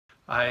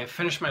I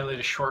finished my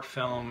latest short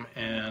film,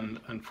 and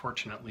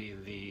unfortunately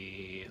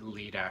the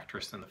lead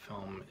actress in the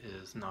film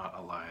is not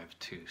alive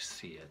to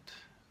see it.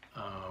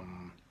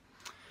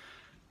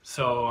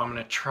 So I'm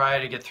going to try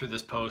to get through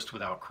this post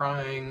without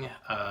crying.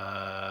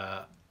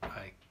 I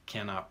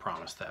cannot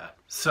promise that.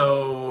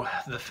 So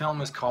the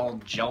film is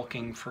called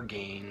JELQING for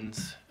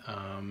GAINS.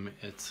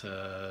 It's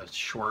a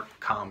short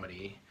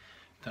comedy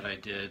that I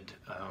did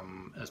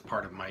as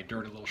part of my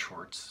Dirty Little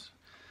Short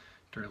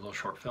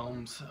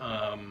Films.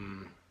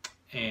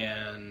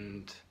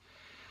 And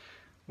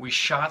we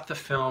shot the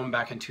film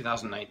back in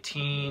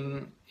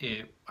 2019.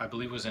 I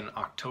believe was in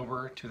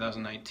October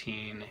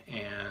 2019,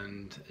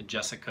 and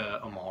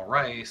Jessica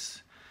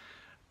Amal-Rice,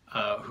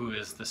 who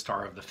is the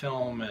star of the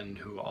film and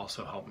who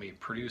also helped me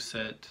produce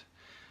it,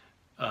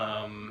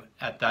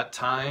 at that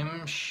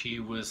time she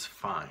was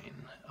fine.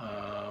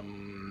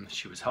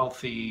 She was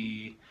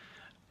healthy.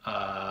 We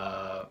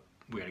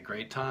had a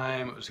great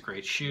time. It was a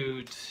great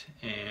shoot,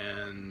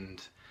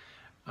 and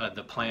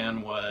the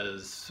plan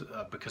was,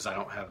 because I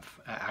don't have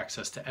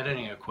access to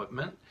editing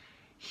equipment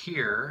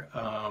here,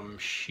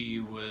 she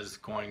was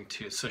going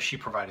to, so she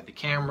provided the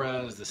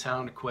cameras, the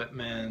sound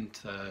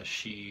equipment,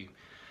 she,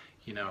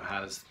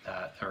 has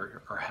that,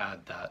 or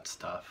had that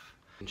stuff.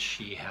 And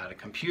she had a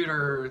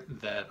computer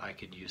that I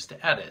could use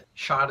to edit.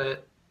 Shot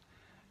it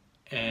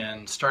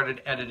and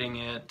started editing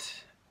it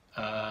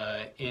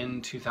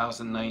in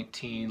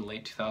 2019,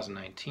 late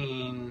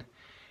 2019.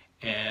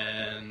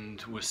 And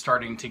was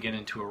starting to get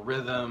into a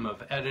rhythm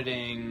of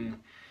editing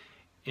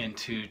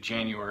into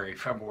January,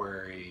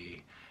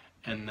 February,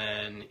 and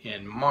then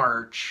in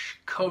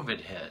March,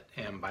 COVID hit,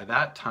 and by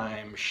that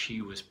time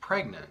she was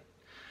pregnant.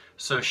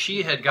 So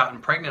she had gotten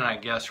pregnant, I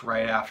guess,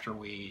 right after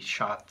we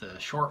shot the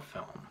short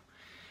film.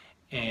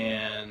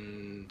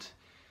 And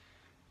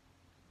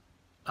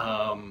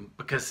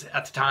because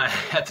at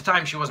the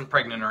time she wasn't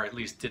pregnant, or at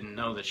least didn't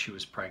know that she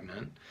was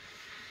pregnant.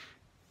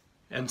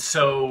 And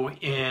so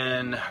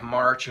in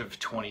March of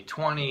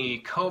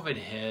 2020, COVID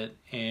hit,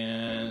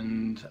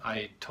 and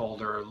I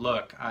told her,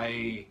 look,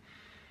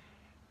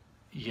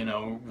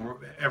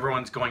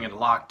 everyone's going into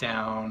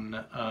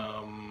lockdown.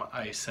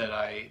 I said,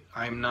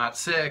 I'm not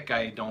sick.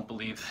 I don't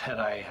believe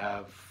that I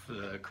have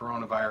the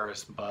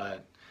coronavirus,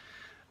 but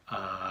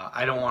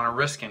I don't want to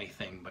risk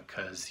anything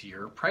because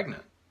you're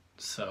pregnant.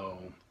 So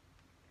we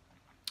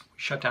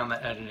shut down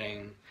the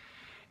editing.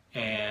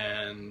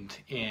 And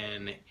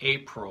in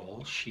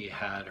April, she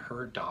had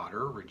her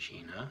daughter,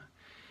 Regina.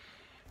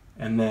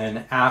 And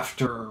then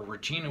after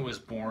Regina was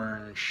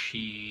born,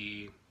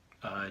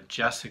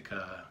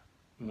 Jessica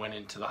went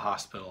into the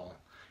hospital,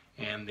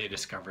 and they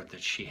discovered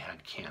that she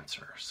had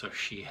cancer. So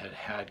she had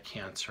had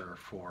cancer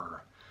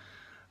for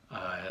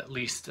at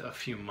least a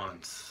few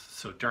months.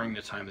 So during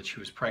the time that she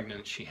was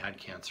pregnant, she had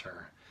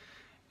cancer.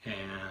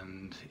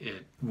 And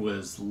it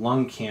was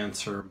lung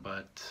cancer,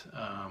 but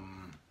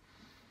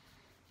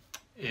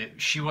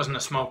she wasn't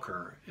a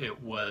smoker. It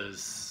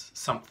was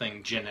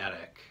something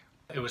genetic.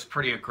 It was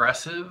pretty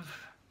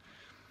aggressive.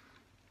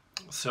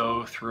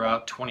 So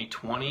throughout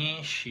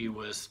 2020, she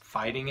was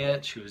fighting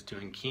it. She was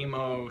doing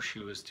chemo. She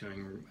was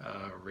doing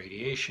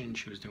radiation.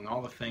 She was doing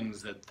all the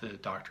things that the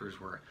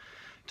doctors were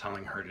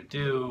telling her to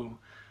do.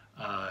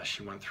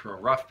 She went through a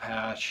rough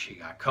patch. She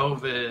got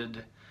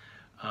COVID.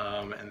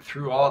 And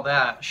through all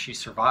that, she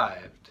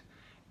survived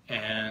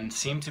and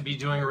seemed to be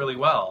doing really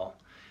well.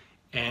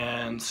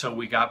 And so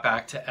we got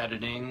back to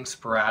editing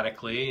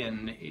sporadically,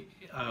 and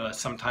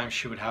sometimes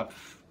she would have,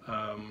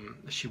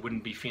 she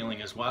wouldn't be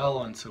feeling as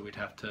well, and so we'd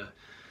have to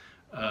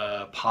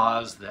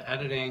pause the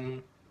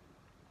editing.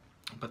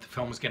 But the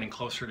film was getting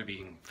closer to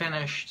being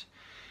finished,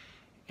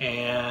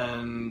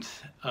 and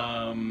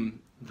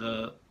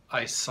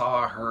I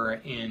saw her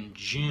in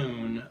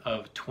June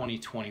of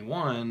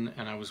 2021,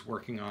 and I was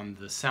working on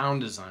the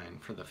sound design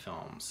for the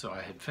film. So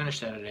I had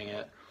finished editing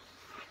it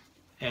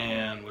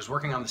and was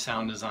working on the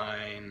sound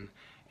design,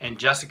 and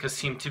Jessica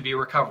seemed to be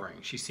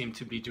recovering. She seemed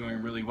to be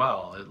doing really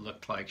well. It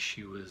looked like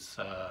she was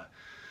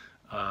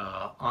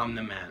on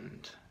the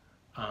mend.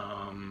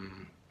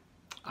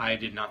 I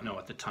did not know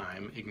at the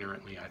time.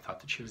 Ignorantly, I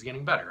thought that she was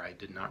getting better. I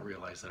did not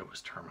realize that it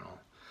was terminal.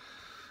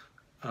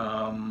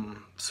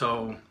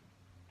 So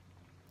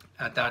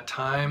at that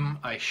time,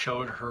 I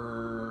showed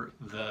her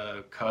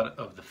the cut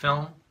of the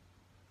film,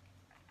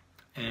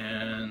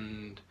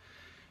 and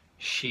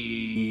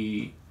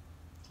she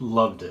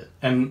loved it.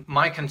 And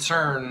my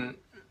concern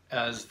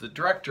as the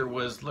director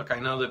was, look, I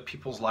know that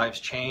people's lives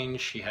change.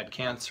 She had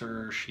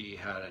cancer, she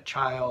had a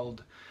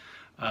child.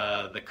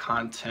 The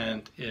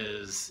content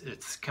it's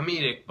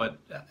comedic, but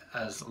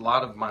as a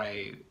lot of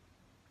my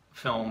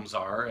films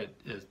are,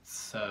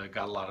 it's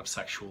got a lot of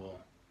sexual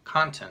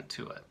content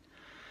to it.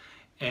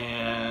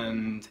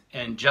 And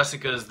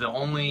Jessica's the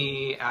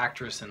only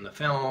actress in the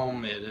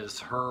film. It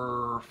is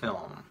her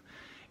film,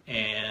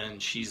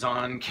 and she's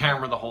on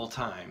camera the whole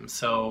time.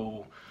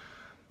 So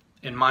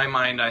in my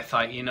mind, I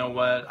thought, you know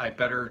what, I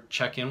better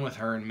check in with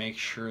her and make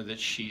sure that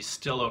she's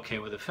still okay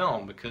with the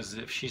film, because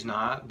if she's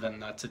not, then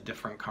that's a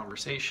different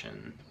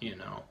conversation,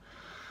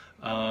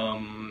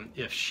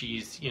 If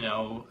she's, you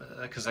know,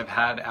 because I've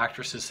had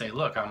actresses say,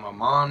 look, I'm a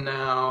mom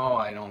now,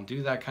 I don't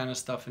do that kind of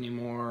stuff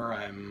anymore,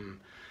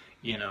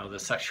 you know, the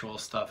sexual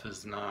stuff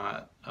is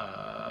not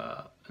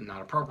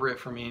appropriate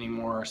for me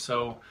anymore.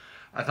 So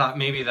I thought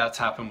maybe that's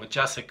happened with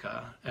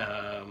Jessica.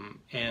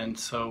 And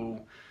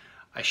so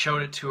I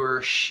showed it to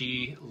her.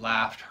 She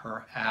laughed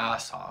her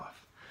ass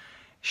off.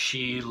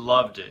 She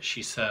loved it.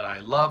 She said, I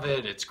love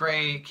it, it's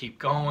great, keep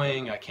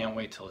going, I can't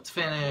wait till it's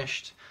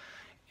finished.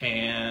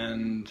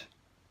 And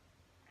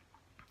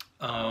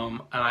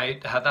I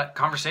had that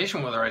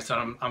conversation with her. I said,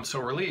 I'm so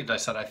relieved. I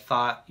said, I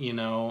thought, you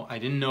know, I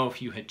didn't know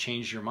if you had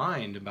changed your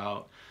mind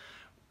about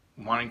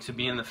wanting to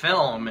be in the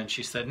film. And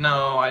she said,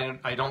 no,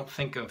 I don't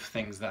think of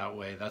things that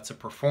way. That's a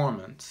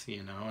performance,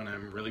 you know, and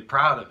I'm really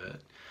proud of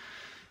it.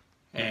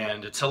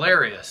 And it's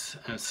hilarious.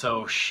 And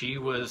so she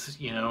was,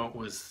 you know, it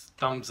was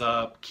thumbs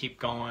up, keep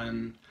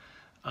going.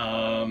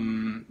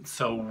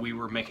 So we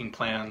were making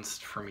plans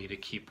for me to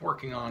keep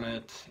working on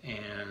it,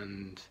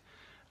 and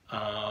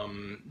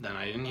then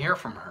I didn't hear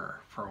from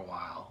her for a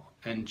while.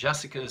 And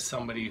Jessica is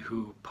somebody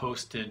who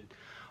posted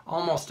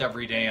almost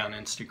every day on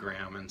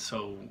Instagram, and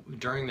so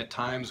during the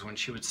times when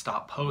she would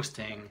stop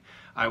posting,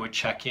 I would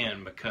check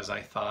in because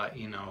I thought,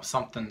 you know,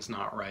 something's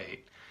not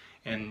right.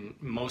 And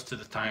most of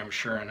the time,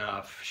 sure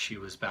enough, she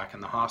was back in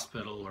the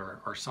hospital,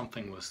 or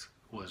something was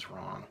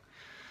wrong.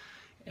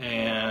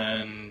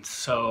 And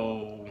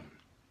so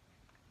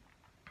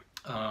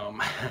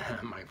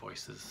my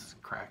voice is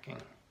cracking.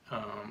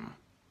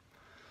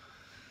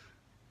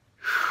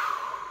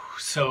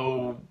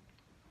 So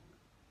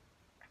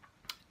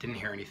didn't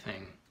hear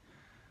anything.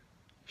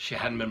 She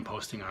hadn't been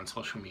posting on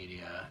social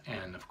media,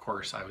 and of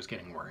course I was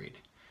getting worried.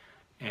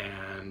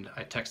 And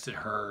I texted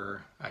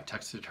her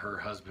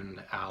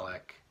husband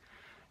Alec,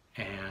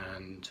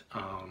 and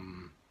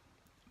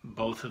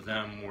both of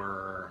them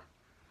were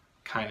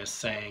kind of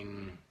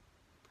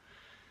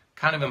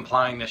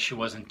implying that she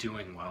wasn't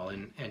doing well.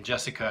 And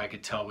Jessica, I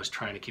could tell, was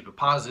trying to keep it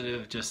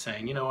positive, just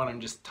saying, you know what, I'm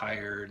just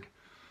tired.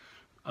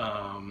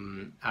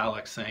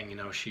 Alex saying, you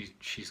know,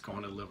 she's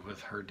going to live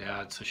with her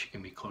dad so she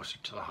can be closer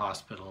to the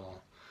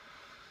hospital.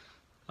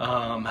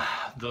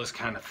 Those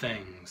kind of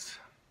things.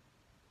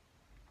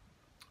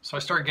 So I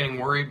started getting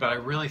worried, but I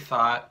really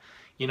thought,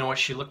 you know what,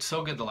 she looked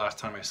so good the last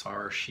time I saw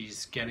her.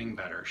 She's getting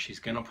better. She's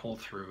gonna pull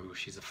through.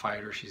 She's a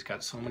fighter. She's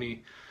got so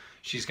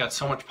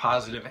much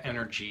positive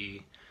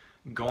energy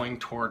going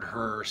toward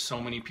her,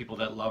 so many people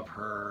that love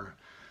her.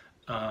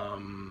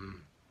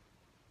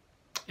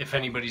 If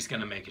anybody's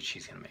gonna make it,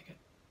 she's gonna make it.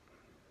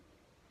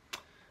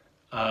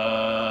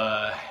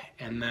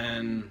 And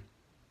then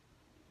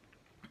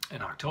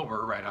in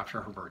October, right after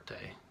her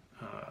birthday,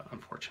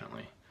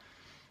 unfortunately,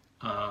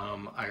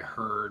 I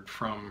heard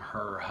from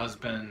her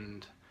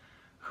husband,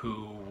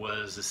 who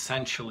was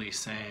essentially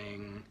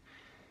saying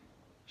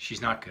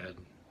she's not good.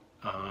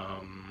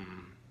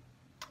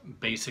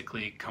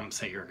 Basically, come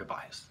say your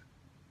goodbyes.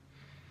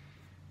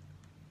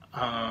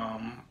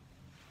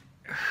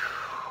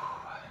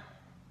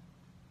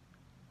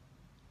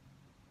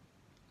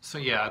 So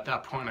yeah, at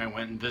that point I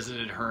went and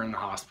visited her in the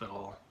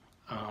hospital,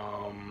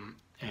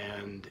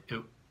 and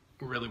it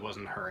really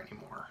wasn't her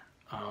anymore.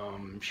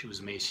 She was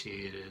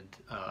emaciated,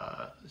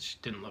 she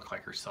didn't look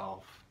like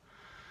herself.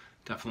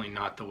 Definitely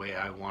not the way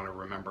I want to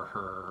remember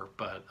her,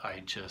 but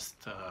I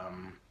just,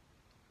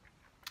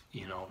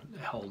 you know,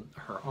 held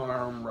her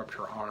arm, rubbed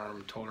her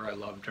arm, told her I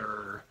loved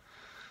her,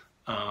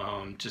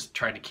 just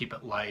tried to keep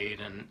it light,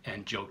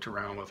 and joked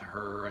around with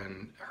her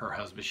and her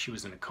husband. She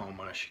was in a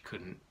coma, she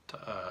couldn't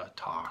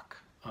talk,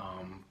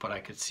 but I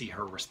could see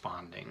her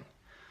responding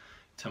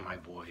to my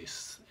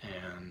voice,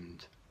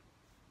 and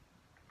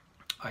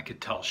I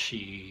could tell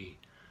she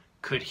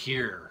could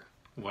hear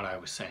what I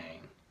was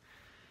saying.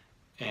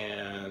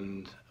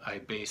 And I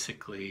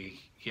basically,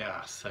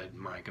 yeah, said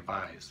my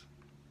goodbyes.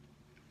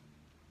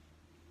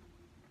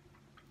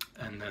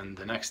 And then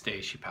the next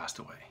day she passed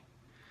away.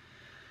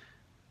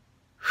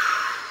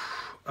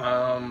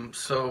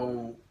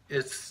 So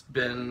it's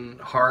been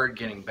hard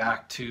getting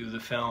back to the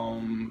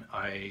film.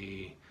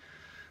 I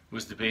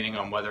was debating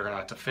on whether or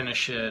not to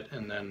finish it,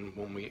 and then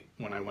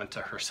when I went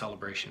to her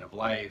celebration of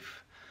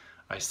life,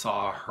 I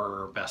saw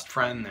her best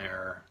friend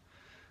there,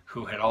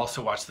 who had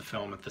also watched the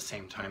film at the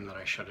same time that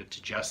I showed it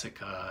to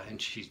Jessica,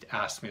 and she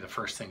asked me, the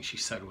first thing she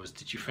said was,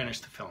 "Did you finish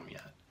the film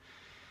yet?"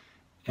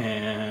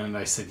 And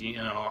I said, you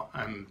know,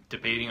 I'm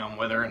debating on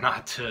whether or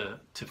not to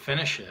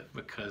finish it,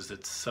 because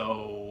it's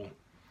so,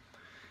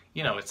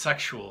 you know, it's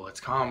sexual, it's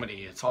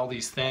comedy, it's all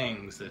these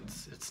things.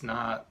 It's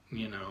not,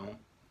 you know,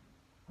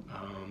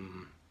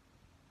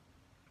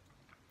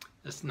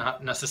 it's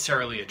not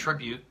necessarily a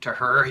tribute to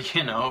her,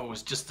 you know, it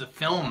was just a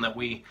film that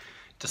we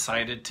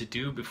decided to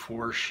do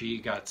before she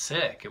got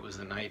sick. It was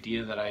an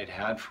idea that I had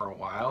had for a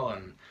while,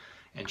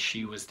 and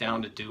she was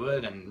down to do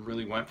it and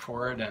really went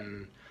for it.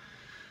 And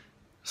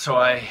so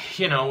I,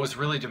 you know, was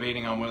really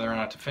debating on whether or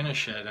not to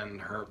finish it,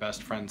 and her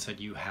best friend said,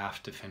 "You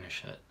have to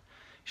finish it."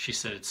 She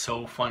said, "It's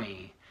so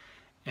funny,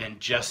 and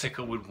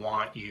Jessica would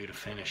want you to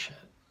finish it."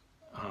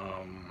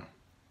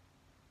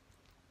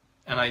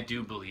 And I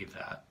do believe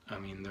that. I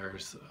mean,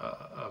 there's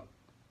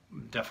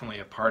definitely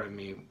a part of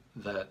me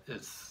that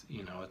it's,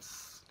 you know,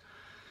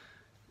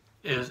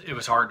 it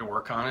was hard to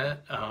work on it.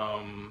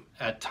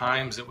 At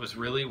times it was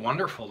really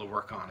wonderful to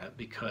work on it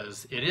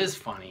because it is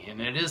funny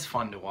and it is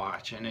fun to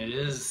watch, and it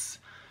is,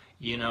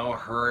 you know,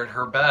 her at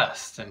her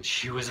best. And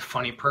she was a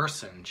funny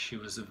person. She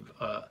was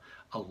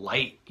a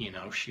light, you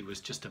know, she was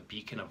just a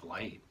beacon of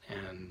light.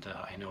 And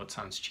I know it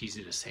sounds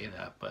cheesy to say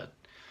that, but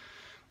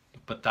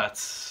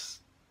that's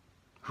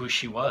who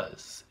she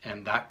was,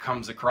 and that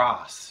comes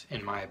across,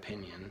 in my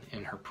opinion,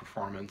 in her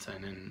performance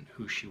and in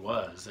who she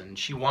was. And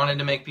she wanted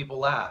to make people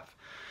laugh.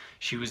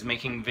 She was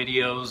making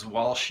videos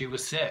while she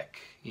was sick,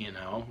 you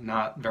know,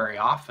 not very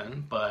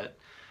often, but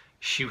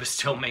she was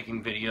still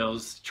making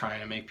videos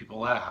trying to make people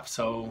laugh.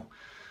 So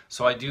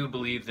I do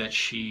believe that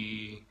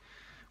she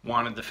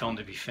wanted the film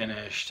to be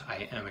finished.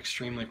 I am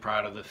extremely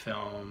proud of the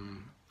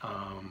film.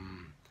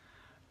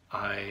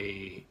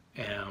 I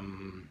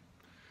am,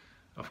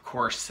 of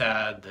course,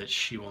 sad that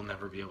she will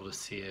never be able to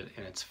see it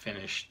in its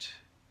finished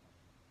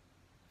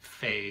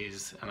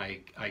phase, and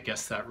I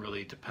guess that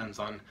really depends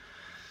on,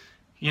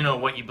 you know,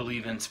 what you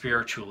believe in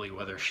spiritually,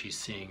 whether she's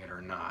seeing it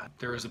or not.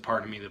 There is a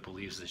part of me that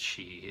believes that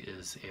she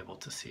is able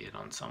to see it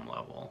on some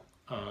level,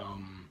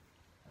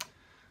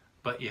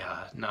 but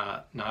yeah,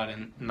 not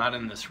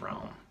in this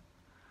realm.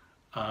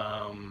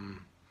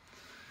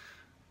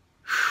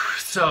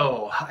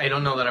 So I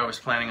don't know that I was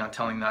planning on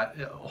telling that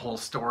whole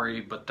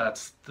story, but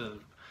that's the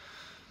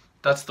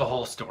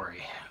whole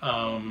story.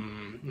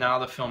 Now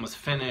the film is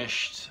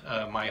finished.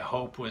 My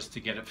hope was to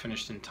get it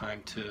finished in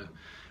time to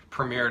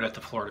premiere it at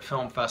the Florida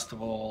Film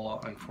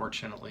Festival.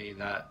 Unfortunately,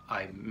 that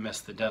I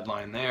missed the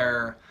deadline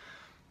there.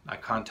 I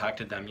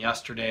contacted them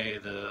yesterday,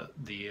 the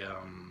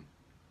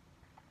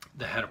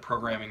head of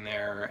programming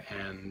there,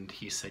 and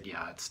he said,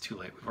 yeah, it's too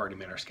late. We've already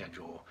made our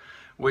schedule,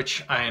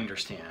 which I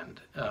understand.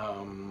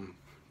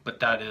 But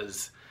that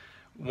is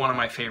one of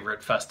my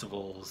favorite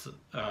festivals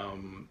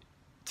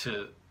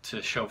to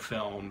show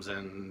films,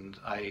 and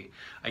I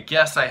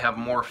guess I have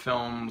more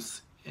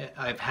films.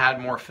 I've had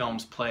more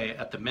films play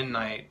at the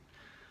Midnight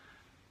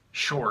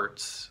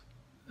Shorts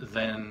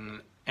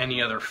than any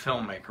other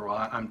filmmaker.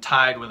 Well, I'm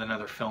tied with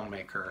another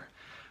filmmaker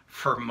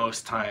for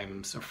most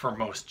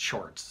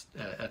shorts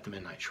at the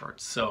Midnight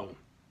Shorts. So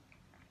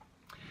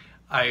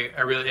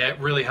it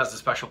really has a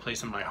special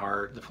place in my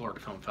heart, the Florida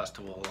Film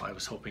Festival. I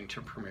was hoping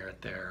to premiere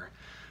it there,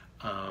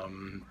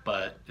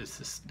 but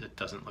it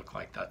doesn't look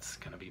like that's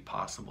going to be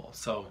possible.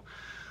 So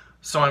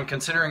I'm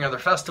considering other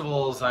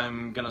festivals.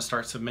 I'm going to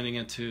start submitting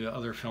it to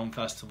other film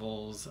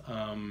festivals.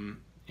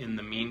 In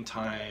the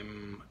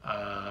meantime,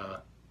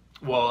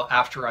 well,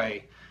 after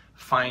I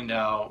find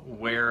out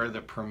where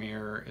the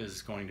premiere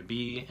is going to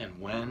be and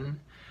when,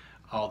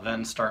 I'll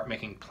then start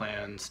making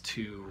plans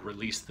to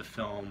release the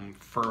film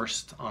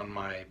first on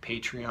my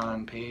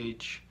Patreon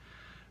page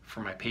for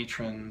my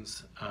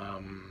patrons,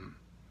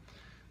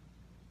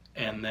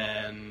 and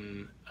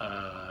then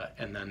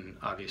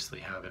obviously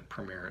have it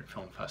premiere at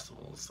film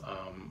festivals.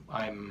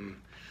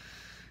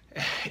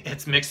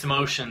 It's mixed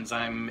emotions.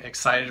 I'm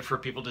excited for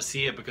people to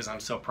see it because I'm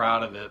so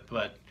proud of it,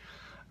 but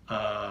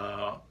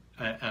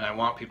and I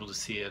want people to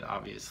see it,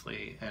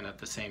 obviously, and at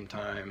the same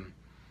time,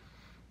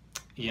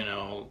 you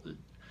know,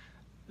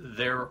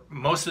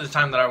 most of the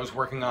time that I was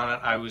working on it,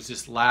 I was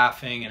just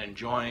laughing and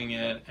enjoying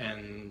it,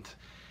 and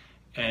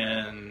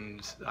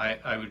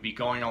I would be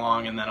going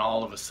along, and then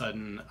all of a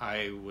sudden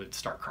I would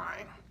start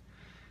crying,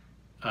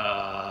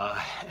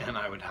 and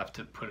I would have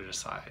to put it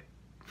aside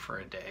for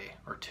a day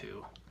or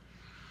two.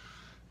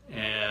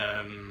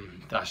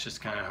 And that's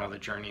just kind of how the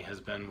journey has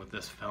been with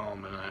this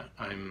film, and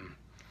I'm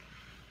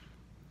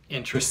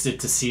interested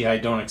to see. I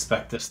don't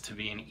expect this to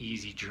be an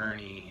easy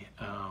journey,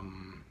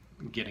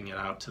 getting it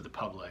out to the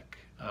public.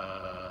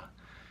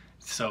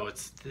 So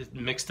it's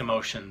mixed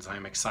emotions.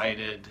 I'm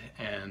excited,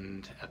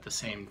 and at the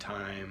same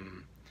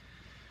time,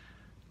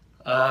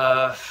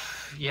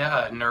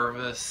 yeah,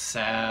 nervous,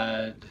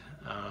 sad,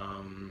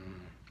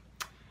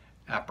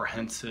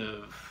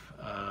 apprehensive,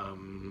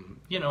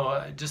 you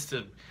know, just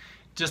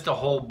a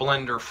whole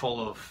blender full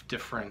of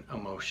different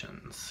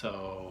emotions.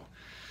 So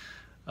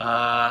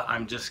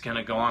I'm just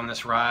gonna go on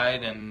this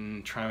ride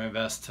and try my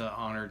best to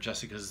honor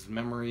Jessica's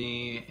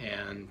memory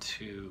and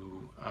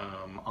to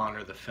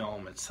honor the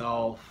film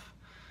itself.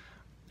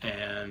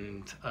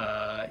 And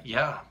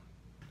yeah,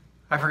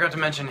 I forgot to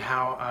mention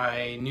how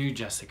I knew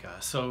Jessica.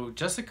 So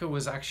Jessica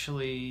was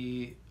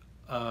actually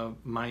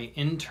my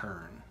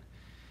intern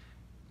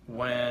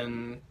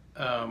when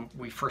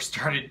we first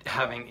started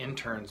having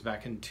interns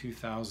back in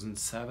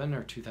 2007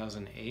 or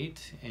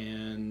 2008,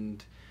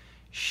 and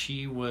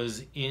she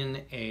was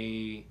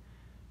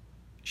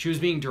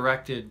being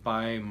directed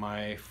by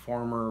my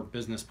former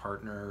business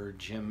partner,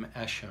 Jim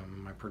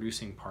Esham, my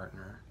producing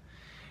partner.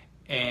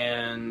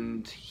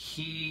 And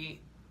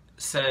he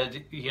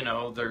said, you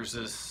know, there's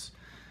this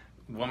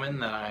woman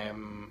that I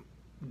am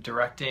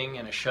directing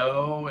in a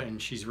show,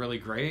 and she's really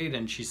great,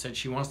 and she said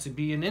she wants to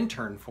be an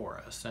intern for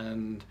us.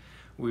 And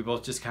we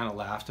both just kind of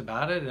laughed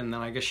about it, and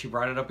then I guess she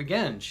brought it up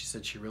again. She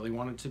said she really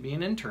wanted to be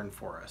an intern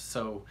for us.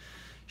 So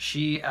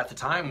she, at the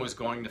time, was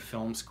going to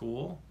film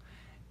school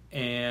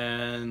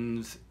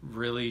and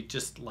really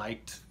just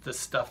liked the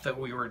stuff that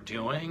we were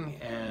doing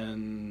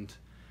and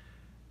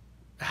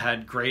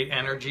had great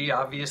energy,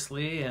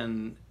 obviously,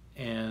 and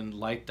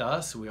liked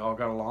us. We all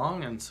got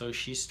along, and so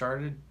she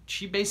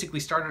basically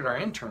started our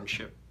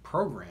internship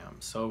program.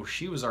 So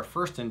she was our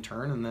first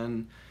intern, and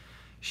then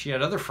she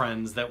had other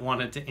friends that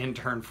wanted to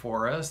intern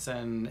for us,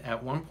 and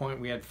at one point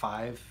we had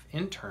 5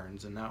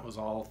 interns, and that was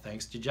all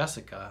thanks to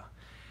Jessica.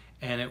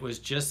 And it was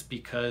just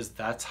because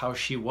that's how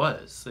she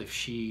was. If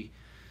she,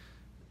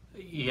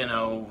 you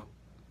know,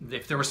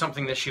 if there was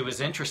something that she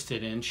was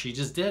interested in, she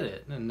just did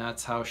it, and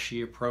that's how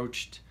she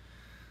approached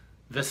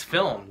this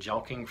film,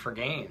 JELQING for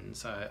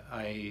Gains.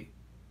 I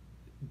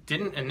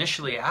didn't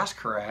initially ask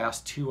her. I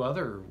asked 2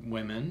 other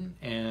women,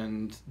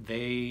 and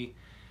they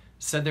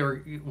said they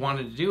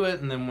wanted to do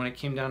it, and then when it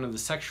came down to the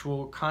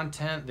sexual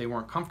content, they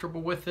weren't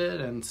comfortable with it.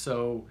 And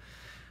so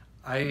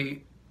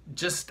I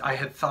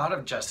had thought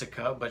of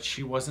Jessica, but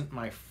she wasn't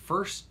my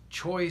first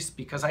choice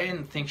because I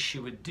didn't think she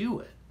would do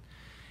it.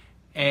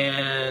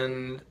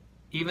 And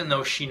even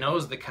though she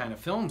knows the kind of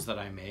films that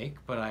I make,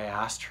 but I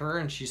asked her,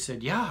 and she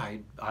said, yeah,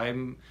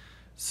 I'm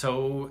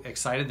so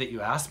excited that you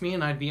asked me,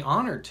 and I'd be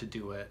honored to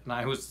do it. And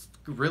I was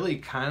really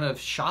kind of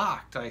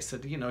shocked. I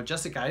said, you know,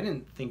 Jessica, I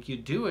didn't think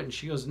you'd do it. And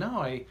she goes,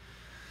 no,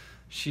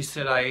 she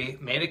said, I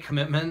made a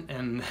commitment,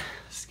 and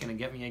it's gonna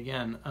get me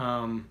again.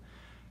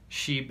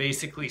 She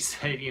basically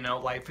said, you know,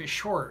 life is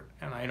short,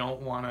 and I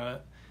don't want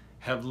to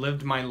have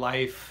lived my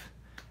life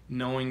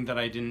knowing that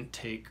I didn't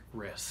take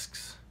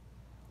risks.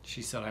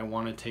 She said, I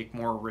want to take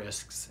more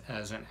risks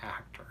as an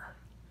actor.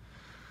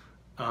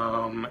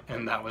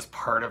 And that was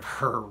part of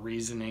her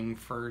reasoning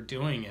for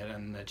doing it,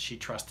 and that she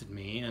trusted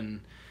me,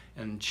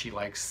 and she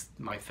likes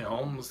my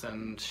films,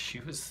 and she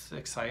was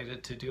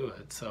excited to do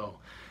it. So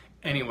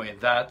anyway,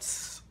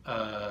 that's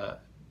how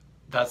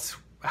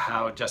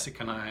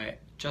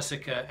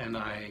Jessica and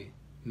I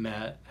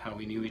met, how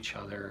we knew each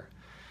other.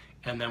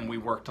 And then we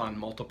worked on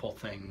multiple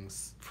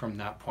things from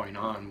that point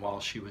on. While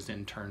she was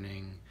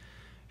interning,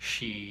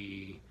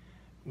 she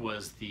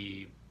was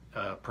the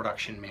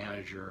production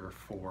manager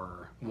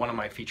for one of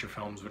my feature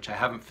films, which I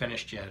haven't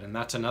finished yet. And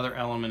that's another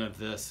element of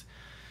this,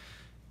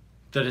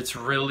 that it's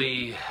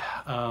really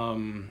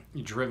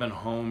driven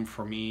home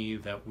for me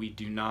that we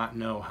do not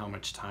know how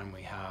much time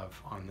we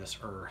have on this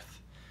earth.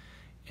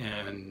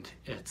 And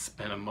it's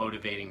been a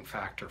motivating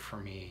factor for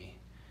me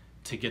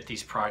to get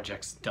these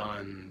projects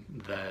done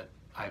that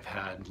I've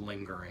had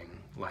lingering,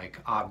 like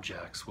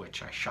Objects,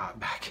 which I shot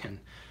back in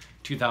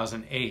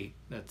 2008.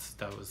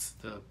 That was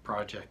the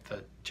project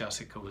that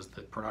Jessica was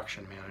the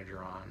production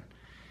manager on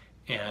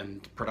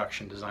and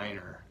production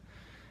designer.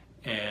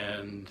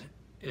 And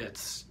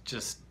it's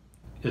just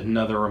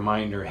another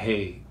reminder,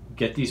 hey,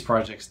 get these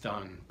projects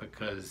done,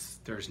 because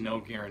there's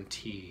no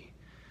guarantee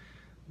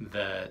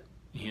that,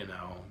 you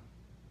know,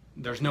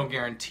 there's no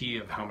guarantee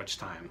of how much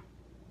time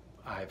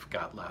I've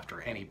got left,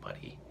 or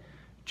anybody.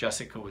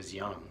 Jessica was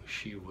young.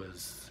 She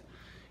was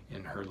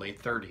in her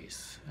late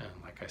 30s, and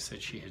like I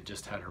said, she had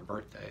just had her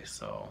birthday.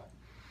 So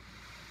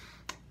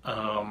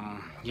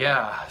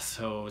yeah,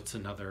 so it's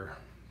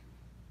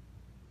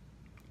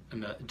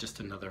just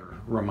another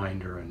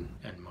reminder and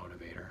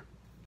motivator.